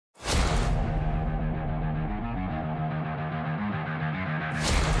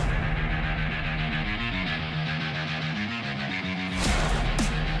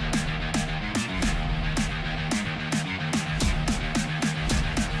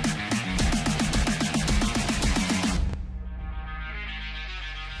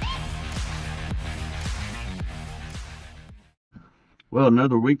Well,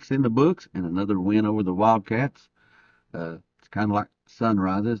 another week's in the books and another win over the Wildcats. It's kind of like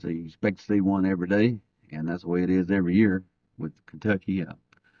sunrises. You expect to see one every day, and that's the way it is every year with Kentucky.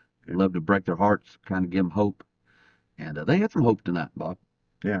 They love to break their hearts, kind of give them hope. And they had some hope tonight, Bob.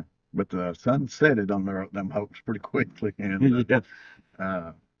 Yeah, but the sun set it on them hopes pretty quickly, and Yeah.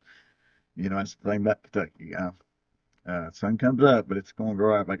 uh, that's the thing about Kentucky. Sun comes up, but it's going to go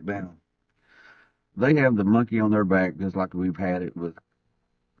right back down. They have the monkey on their back just like we've had it with,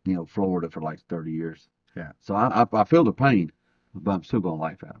 Florida for like 30 years. Yeah, So I feel the pain, but I'm still going to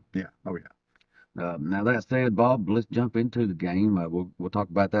laugh at them. yeah, oh yeah. Now that said, Bob, let's jump into the game. We'll talk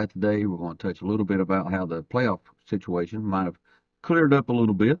about that today. We're going to touch a little bit about how the playoff situation might have cleared up a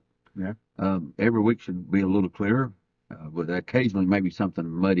little bit. Yeah. Every week should be a little clearer, with occasionally maybe something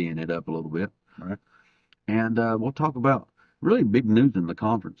muddying it up a little bit. Right. And we'll talk about really big news in the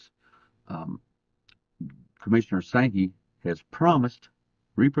conference. Um, Commissioner Sankey has promised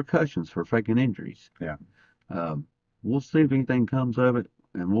repercussions for faking injuries. Yeah. Um, we'll see if anything comes of it,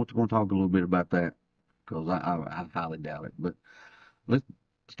 and we're going to talk a little bit about that because I highly doubt it. But let's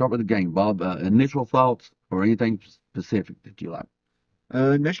start with the game, Bob. Initial thoughts or anything specific that you like?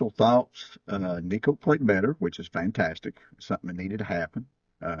 Initial thoughts. Nico played better, which is fantastic. Something that needed to happen.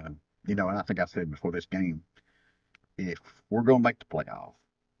 And I think I said before this game, if we're going to make the playoff,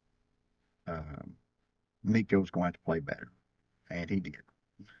 um, Nico's going to play better, and he did.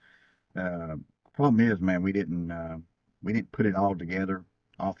 Uh, Problem is, man, we didn't put it all together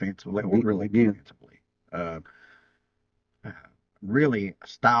offensively or really Again, defensively. Uh, really,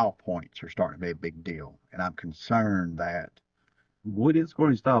 style points are starting to be a big deal, and I'm concerned that we didn't score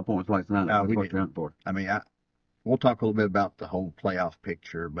any style points like tonight. no, That's we what you're didn't. hunting for. I mean, we'll talk a little bit about the whole playoff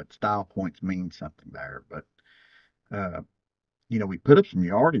picture, but style points mean something there. But uh, we put up some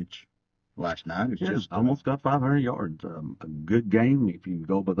yardage last night. It's Yeah, just almost got 500 yards. A good game if you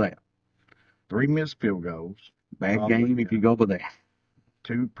go by that. 3 missed field goals, Bad probably game if you go by that.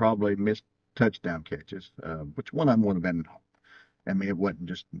 two probably missed touchdown catches, which one of them would have been. I mean, it wasn't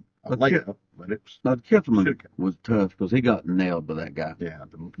just a But layup, but it was. Now, It Kifferman should. was tough because he got nailed by that guy.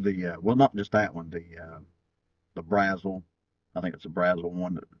 Yeah, well, not just that one. The Brazel, I think it's the Brazel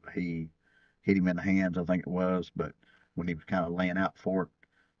one that he hit him in the hands. I think it was, but when he was kind of laying out for it,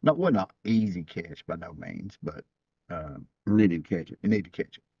 no, it wasn't an easy catch by no means, but uh, Needed to catch it. you need to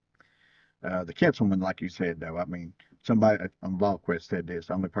catch it. The Kitzelman, like you said, though, I mean, somebody on VolQuest said this.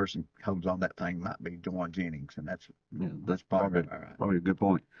 The only person who holds on that thing might be Juwan Jennings, and that's Yeah, that's that's probably all right. probably a good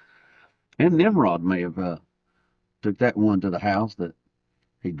point. And Nimrod may have took that one to the house that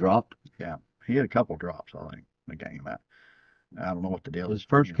he dropped. Yeah, he had a couple drops, I think, in the game. I don't know what the deal His is.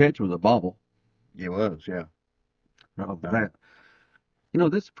 first catch was a bobble. It was, yeah. Right off the Uh, bat.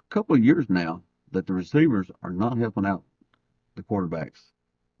 This couple of years now that the receivers are not helping out the quarterbacks.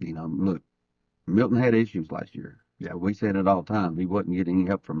 Look, Milton had issues last year. Yeah. We said it all the time. He wasn't getting any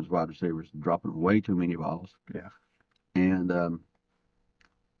help from his wide receivers, dropping way too many balls. Yeah. And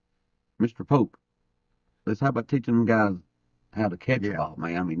Mr. Pope, let's how about teaching them guys how to catch a Yeah. ball,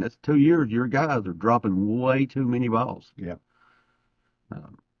 man? I mean, that's 2 years. Your guys are dropping way too many balls. Yeah.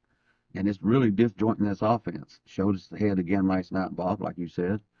 Um, and it's really disjointing this offense. Showed us the head again last night, Bob, like you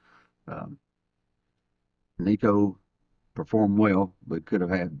said. Um, Nico performed well, but could have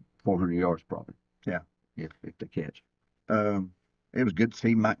had 400 yards probably. Yeah. If the catch. Um, it was good to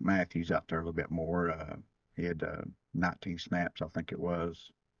see Mike Matthews out there a little bit more. He had 19 snaps, I think it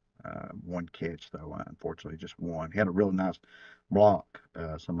was. One catch, though, unfortunately, just one. He had a really nice block.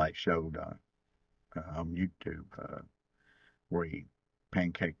 Somebody showed on YouTube where he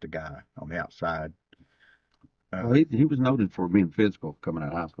pancaked the guy on the outside. Well, he was noted for being physical coming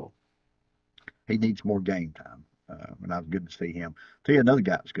out of high school. He needs more game time. And I was good to see him. Tell you another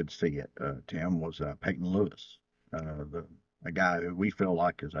guy that's good to see it, Tim, was Peyton Lewis, a guy who we feel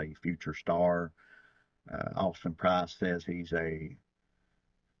like is a future star. Austin Price says he's a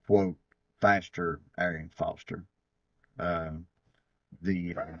quote faster Arian Foster. Uh,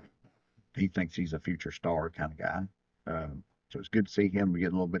 the He thinks he's a future star kind of guy. So it's good to see him get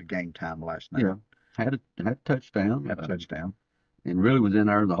a little bit of game time last night. Yeah, had a touchdown. Had a touchdown. And really was in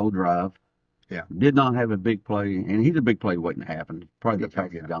there the whole drive. Yeah. Did not have a big play, and he's a big play waiting to happen. Probably the Yeah,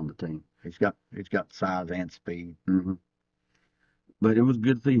 fact he's yeah. on the team. He's got size and speed. hmm But it was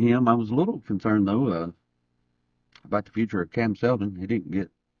good to see him. I was a little concerned though about the future of Cam Seldon. He didn't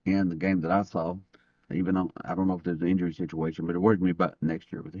get in the game that I saw. Even though I don't know if there's an injury situation, but it worried me about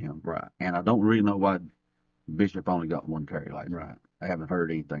next year with him. Right. And I don't really know why Bishop only got one carry last Right. night. I haven't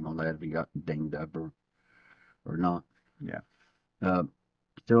heard anything on that if he got dinged up or not. Yeah. Uh,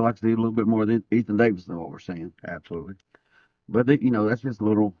 Still like to see a little bit more of Ethan Davis than what we're seeing. Absolutely. But that's just a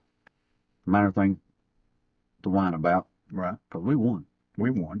little minor thing to whine about. Right. Because we won. We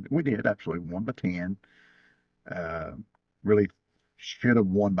won. We did absolutely 1-10. Uh, really should have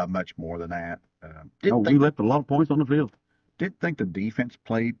won by much more than that. We left a lot of points on the field. Didn't think the defense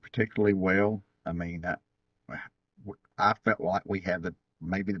played particularly well. I mean, I felt like we had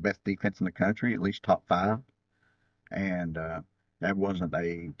maybe the best defense in the country, at least top five, and that wasn't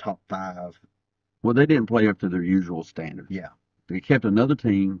a top five. Well, they didn't play up to their usual standards. Yeah, They kept another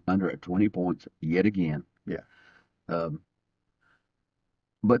team under at 20 points yet again. yeah, Um,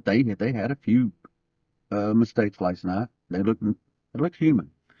 but they had a few mistakes last night. They looked human.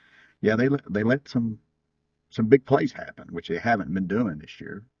 yeah. They let some big plays happen, which they haven't been doing this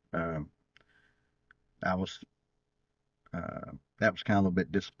year. Um, I was that was kind of a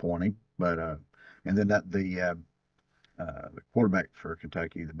bit disappointing, but and then the quarterback for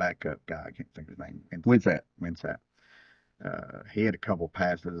Kentucky, the backup guy, I can't think of his name. Winsat. Winsat. He had a couple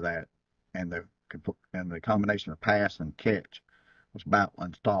passes and the combination of pass and catch was about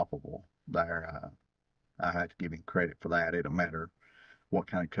unstoppable there. I had to give him credit for that. It didn't matter what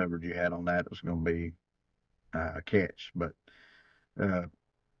kind of coverage you had on that; it was going to be a catch. But uh,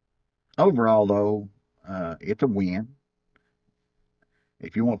 overall, though, it's a win.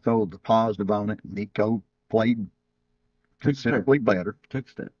 If you want to throw the positive on it, Nico played considerably better. Took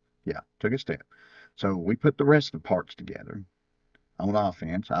a step. Yeah, took a step. So we put the rest of the parts together on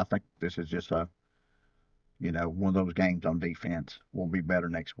offense. I think this is just one of those games on defense. We'll be better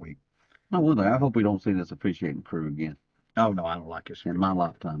next week. I hope we don't see this officiating crew again. Oh no, I don't like this in my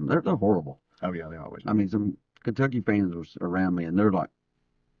lifetime. They're horrible. Oh yeah, they always. I mean, some Kentucky fans were around me, and they're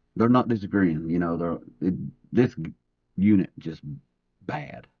not disagreeing. This unit just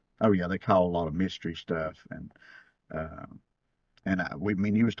bad. Oh yeah, they call a lot of mystery stuff, and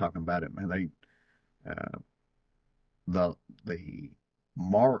you was talking about it, man. They the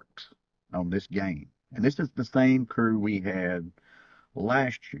marks on this game, and this is the same crew we had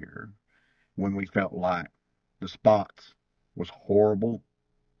last year when we felt like the spots was horrible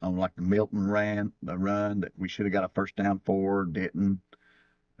on like the Milton run that we should have got a first down for, didn't.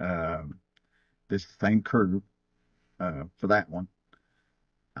 This same crew for that one.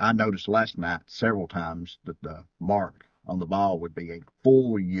 I noticed last night several times that the mark on the ball would be a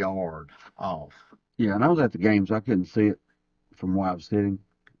full yard off. Yeah, and I was at the game, so I couldn't see it from where I was sitting.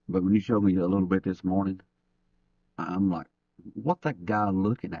 But when you showed me a little bit this morning, I'm like, what that guy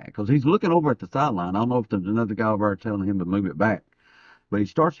looking at? Because he's looking over at the sideline. I don't know if there's another guy over there telling him to move it back. But he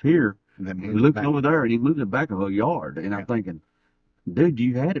starts here, and then he's looking over there, and he moves it back a yard. And I'm thinking, dude,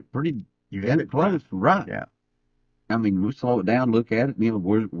 you had it close, right? Yeah. I mean, we slow it down, look at it,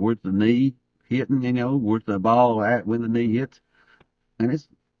 where's the knee hitting, where's the ball at when the knee hits, and it's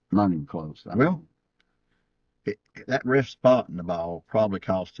not even close. Well, that ref spot in the ball probably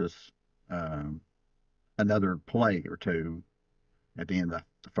cost us another play or two at the end of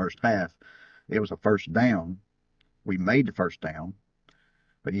the first half. It was a first down. We made the first down,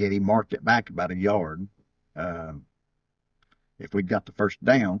 but yet he marked it back about a yard. If we'd got the first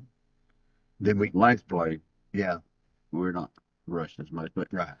down, then last play, yeah, we're not rushed as much. But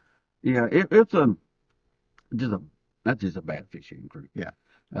right, yeah, that's just a bad fishing crew. Yeah.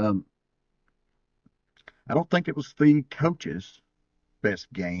 I don't think it was the coach's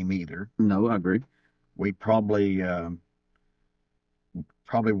best game either. No, I agree. We probably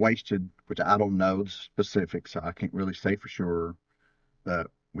wasted, which I don't know the specifics, so I can't really say for sure. But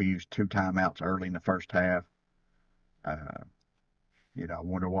we used 2 timeouts early in the first half. I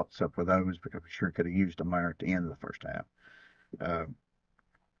wonder what's up with those because we sure could have used them there at the end of the first half.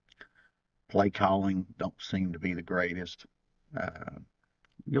 Play calling don't seem to be the greatest.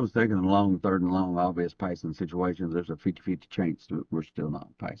 It was second and long, third and long, obvious passing situations. There's a 50-50 chance that we're still not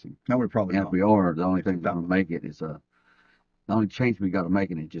passing. No, we probably and not. If we are, the only thing that's going to make it is the only chance we got to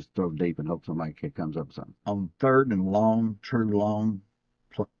make it is just throw deep and hope somebody comes up with something. On third and long, true long,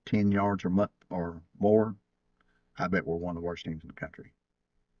 10 yards or more, I bet we're one of the worst teams in the country.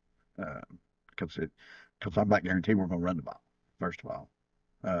 Because I'm not guaranteed we're going to run the ball, first of all.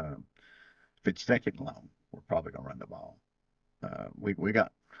 If it's second and long, we're probably going to run the ball. We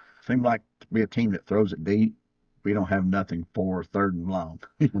seem like to be a team that throws it deep. We don't have nothing for third and long.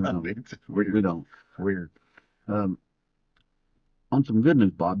 No, it's weird. We don't. Weird. On some good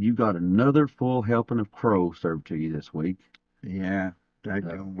news, Bob, you got another full helping of crow served to you this week. Yeah,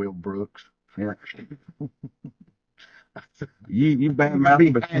 Will Brooks. Yeah. You bad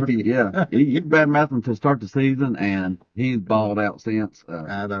mouthed him, yeah. You bad mouthed him to start the season, and he's balled out since.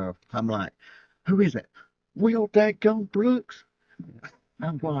 I'm like, who is it? Will Daggone Brooks?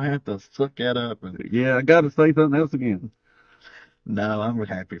 I'm gonna have to suck that up. Yeah, I got to say something else again. No, I'm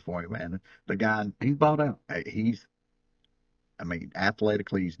happy for him, man. The guy, He's bought out. he's, I mean,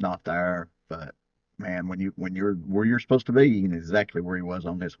 athletically, he's not there, but man, when you're where you're supposed to be, and exactly where he was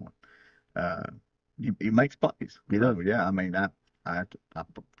on this one, uh, he makes plays. He does. So yeah, I mean, I I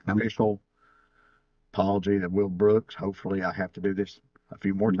mean, official apology to Will Brooks. Hopefully, I have to do this a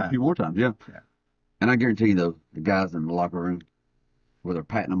few more a times. few more times, yeah. Yeah. And I guarantee you, though, the guys in the locker room, where they're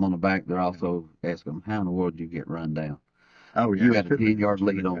patting them on the back, they're also asking them, how in the world did you get run down? Oh yeah, You had a 10-yard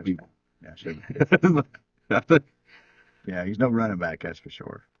lead on people. Yeah, should I think, yeah, he's no running back, that's for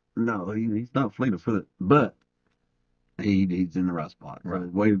sure. no, he's not fleet of foot, but he's in the right spot. So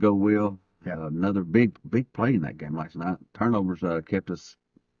Right. way to go, Will. Yeah. Another big play in that game last night. Turnovers kept us,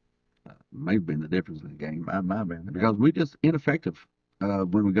 may have been the difference in the game My man. because we just ineffective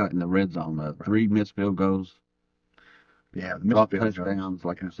when we got in the red zone. Three missed field goals, Yeah, the dropped midfield touchdowns,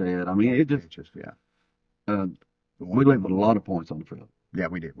 like yeah. you said. I mean, it just yeah. we left with a lot of points on the field. Yeah,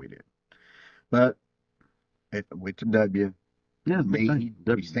 we did. But with the W, Yeah, it's a big thing.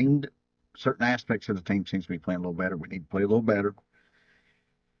 we seemed certain aspects of the team seems to be playing a little better. We need to play a little better.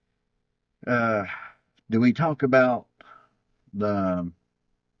 Do we talk about the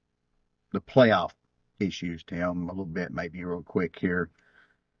playoff issues, Tim, a little bit, maybe real quick here?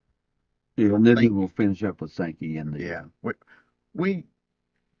 Yeah, and then we'll finish up with Sankey and the Yeah, we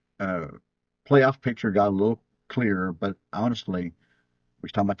playoff picture got a little clearer, but honestly, we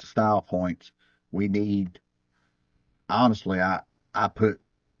was talking about the style points. We need, honestly, I put,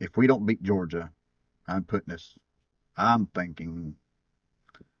 if we don't beat Georgia, I'm thinking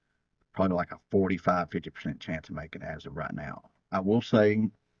probably like a 45-50% chance of making it as of right now. I will say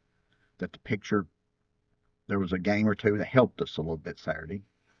that the picture, there was a game or two that helped us a little bit Saturday.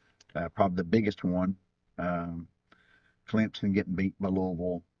 Probably the biggest one, Clemson getting beat by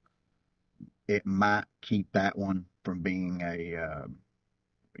Louisville. It might keep that one from being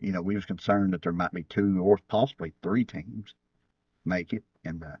we was concerned that there might be two or possibly three teams make it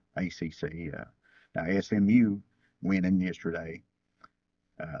in the ACC. Now SMU winning yesterday,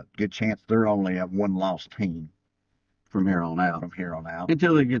 good chance they're only a one-loss team from here on out.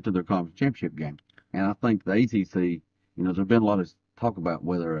 Until they get to their conference championship game. And I think the ACC, there's been a lot of talk about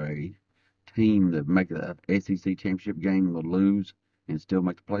whether a team that make the SEC championship game will lose and still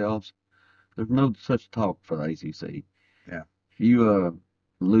make the playoffs. There's no such talk for the ACC. Yeah. If you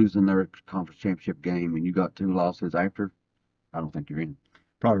lose in their conference championship game and you got two losses after, I don't think you're in.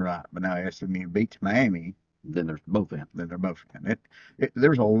 Probably right. But now SMU beats Miami. Then they're both in.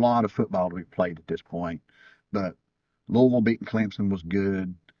 There's a lot of football to be played at this point. But Louisville beating Clemson was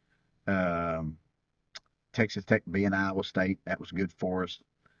good. Texas Tech beating Iowa State, that was good for us.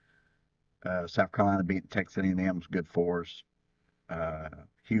 South Carolina beating Texas A&M was good for us.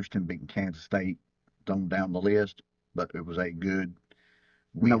 Houston beating Kansas State, on down the list, but it was a good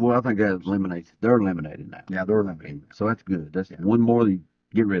win. Well, I think that eliminates. They're eliminated now. Yeah, they're eliminated. So that's good. That's one more to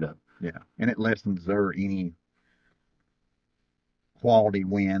get rid of. Yeah, and it lessens any quality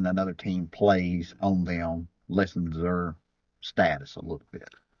win another team plays on them, lessens their status a little bit.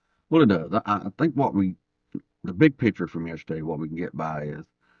 Well, it does. I think the big picture from yesterday, what we can get by is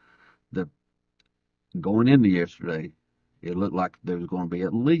going into yesterday, it looked like there was going to be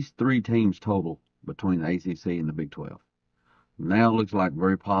at least three teams total between the ACC and the Big 12. Now it looks like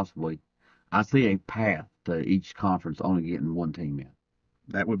very possibly, I see a path to each conference only getting one team in.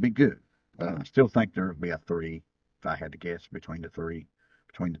 That would be good. I still think there would be a three, if I had to guess, between the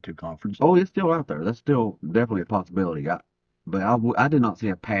two conferences. Oh, it's still out there. That's still definitely a possibility. But I did not see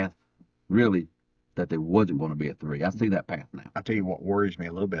a path, really, that there wasn't going to be a three. I see that path now. I'll tell you what worries me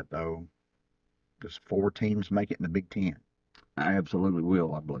a little bit, though. Does 4 teams make it in the Big Ten? I absolutely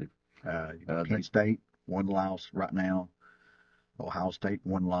will, I believe. Penn State, 1 loss right now. Ohio State,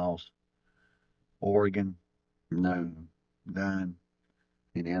 1 loss. Oregon, no, done.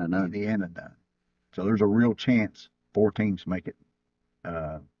 Indiana, none. Done. So there's a real chance 4 teams make it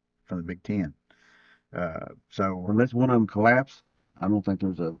from the Big Ten. So unless one of them collapse, I don't think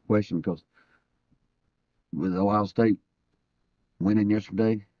there's a question, because with Ohio State winning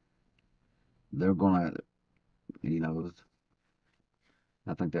yesterday, they're going to,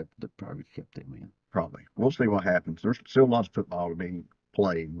 I think that probably kept them in. Probably. We'll see what happens. There's still lots of football to be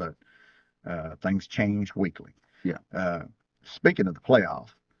played, but things change weekly. Yeah. Speaking of the playoff,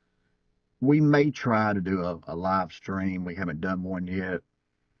 we may try to do a live stream. We haven't done one yet.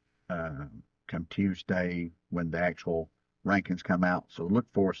 Come Tuesday when the actual rankings come out. So look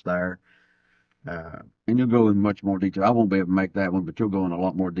for us there. And you'll go in much more detail. I won't be able to make that one, but you'll go in a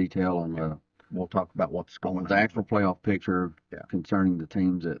lot more detail on we'll talk about what's going on. The actual playoff picture concerning the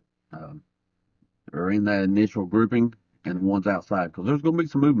teams that are in that initial grouping and the ones outside, because there's going to be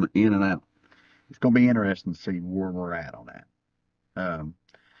some movement in and out. It's going to be interesting to see where we're at on that.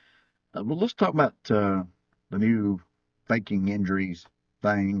 Well, let's talk about the new faking injuries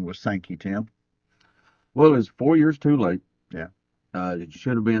thing with Sankey, Tim. Well, it's 4 years too late. Yeah. It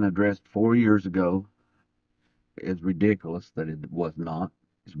should have been addressed 4 years ago. It's ridiculous that it was not.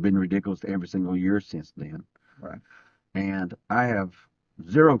 It's been ridiculous every single year since then. Right. And I have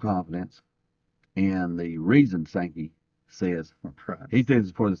zero confidence in the reason Sankey says. Right. He says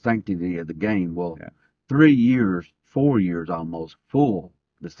it's for the sanctity of the game. Well, Yeah. 3 years, 4 years almost, full,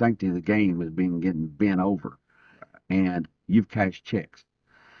 the sanctity of the game is getting bent over. Right. And you've cashed checks.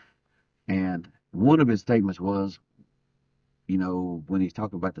 And one of his statements was, when he's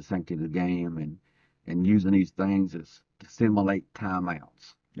talking about the sanctity of the game and using these things as to simulate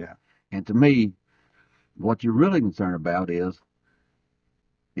timeouts. Yeah. And to me, what you're really concerned about is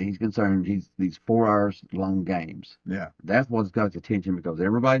he's concerned these 4 hours long games. Yeah. That's what's got his attention, because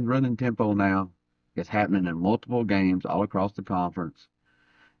everybody's running tempo now. It's happening in multiple games all across the conference.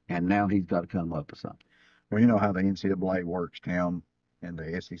 And now he's got to come up with something. Well, you know how the NCAA works, Tim, in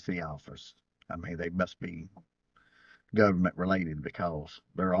the SEC office. I mean, they must be government related, because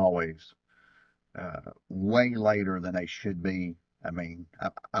they're always way later than they should be. I mean,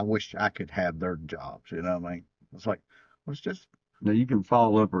 I wish I could have their jobs, you know what I mean? It's like, let's just... Now, you can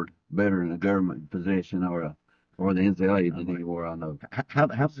fall upward better in a government position or the NCAA than anywhere I know. How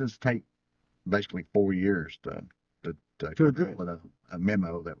does this take basically 4 years to come up with a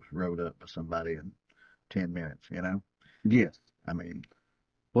memo that was wrote up by somebody in 10 minutes, Yes. I mean...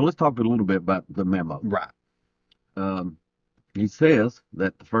 Well, let's talk a little bit about the memo. Right. He says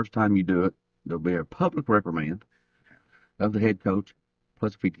that the first time you do it, there'll be a public reprimand of the head coach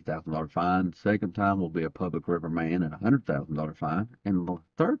plus a $50,000 fine. The second time will be a public reprimand and a $100,000 fine. And the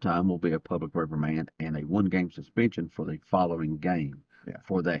third time will be a public reprimand and a 1-game suspension for the following game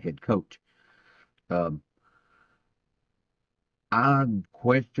for that head coach. I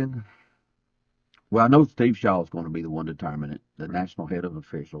question... Well, I know Steve Shaw is going to be the one determining it, the national head of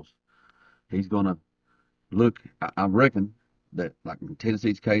officials. He's going to look... I reckon that, like in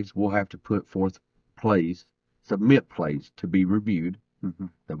Tennessee's case, we'll have to put forth submit plays to be reviewed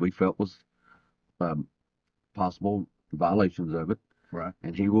that we felt was possible violations of it. Right.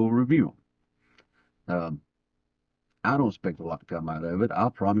 And he will review them. I don't expect a lot to come out of it.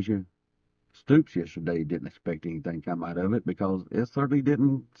 I'll promise you, Stoops yesterday didn't expect anything to come out of it, because it certainly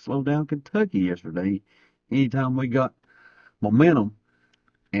didn't slow down Kentucky yesterday. Anytime we got momentum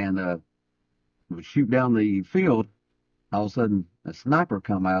and we shoot down the field, all of a sudden a sniper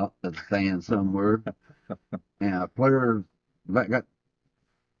come out of the stand somewhere and a player got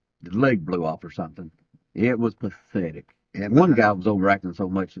the leg blew off or something. It was pathetic. And one guy was overacting so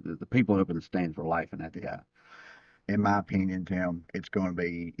much that the people up in the stands were laughing at the guy. In my opinion, Tim, it's going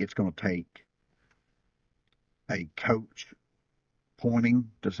to take a coach pointing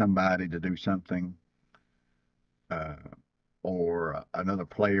to somebody to do something, or another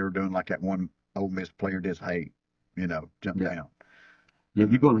player doing like that one Ole Miss player did, hey, jump down. Yeah,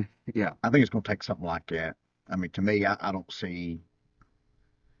 you're going to, I think it's going to take something like that. I mean, to me, I don't see,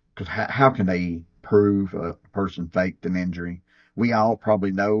 because how can they prove a person faked an injury? We all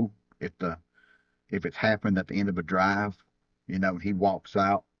probably know if it's happened at the end of a drive, he walks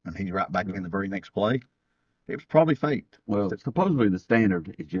out and he's right back in the very next play, it was probably faked. Well, supposedly the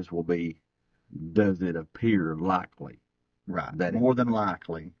standard will be, does it appear likely? Right. That more than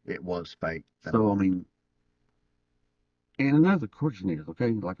likely it was faked. So, I mean, and another question is,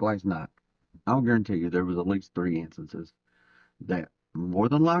 okay, like last night, I'll guarantee you there was at least 3 instances that more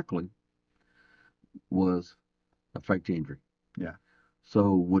than likely was a faked injury. Yeah.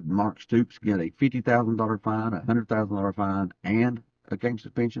 So would Mark Stoops get a $50,000 fine, a $100,000 fine, and a game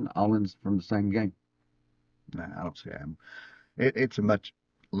suspension all from the same game? No, I don't see him. It's a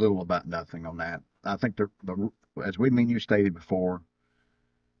little about nothing on that. I think as you stated before,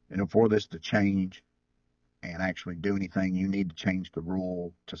 for this to change and actually do anything, you need to change the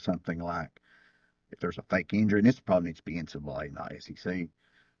rule to something like, if there's a fake injury, and this probably needs to be NCAA, not SEC,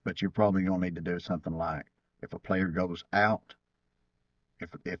 but you're probably going to need to do something like, if a player goes out,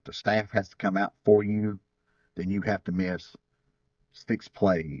 if the staff has to come out for you, then you have to miss 6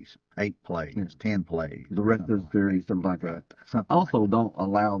 plays, 8 plays, 10 plays. The rest of the series, something like that. Also, don't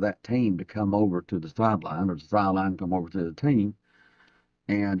allow that team to come over to the sideline, or the sideline come over to the team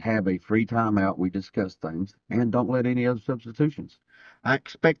and have a free timeout. We discuss things, and don't let any other substitutions. I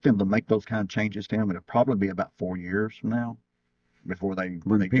expect them to make those kind of changes, Tim. It'll probably be about 4 years from now before they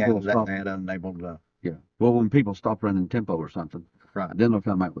gather that data and able to. Yeah. Well, when people stop running tempo or something, right, then they'll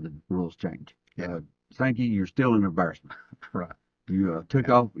come out with the rules change. Yeah. Sankey, you're still an embarrassment. Right. You took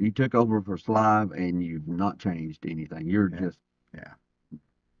over for Slive, and you've not changed anything. You're just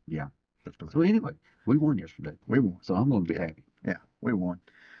yeah. So anyway, we won yesterday. We won. So I'm going to be happy. Yeah, we won.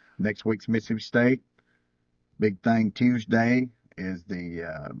 Next week's Mississippi State. Big thing Tuesday is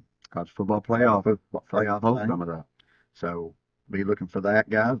the College football playoff thing. coming up. So be looking for that,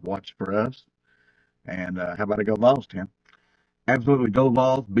 guys. Watch for us. And how about a go Vols, Tim? Absolutely, go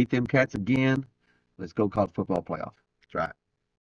Vols. Beat them Cats again. Let's go college football playoff. That's right.